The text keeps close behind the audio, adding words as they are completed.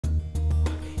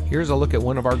Here's a look at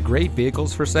one of our great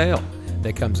vehicles for sale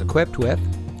that comes equipped with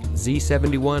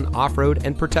Z71 Off-Road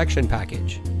and Protection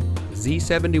Package,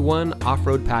 Z71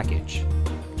 Off-Road Package,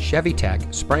 Chevy Tech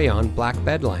Spray-On Black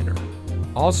Bed Liner,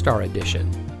 All-Star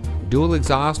Edition, Dual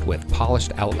Exhaust with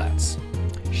Polished Outlets,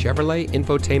 Chevrolet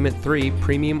Infotainment 3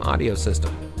 Premium Audio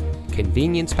System,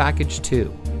 Convenience Package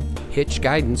 2, Hitch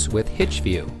Guidance with Hitch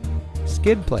View,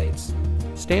 Skid Plates,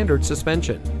 Standard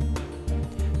Suspension.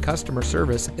 Customer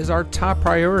service is our top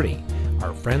priority.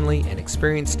 Our friendly and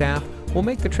experienced staff will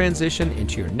make the transition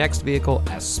into your next vehicle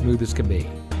as smooth as can be.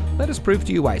 Let us prove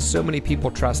to you why so many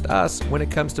people trust us when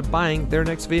it comes to buying their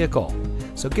next vehicle.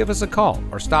 So give us a call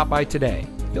or stop by today.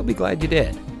 You'll be glad you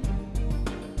did.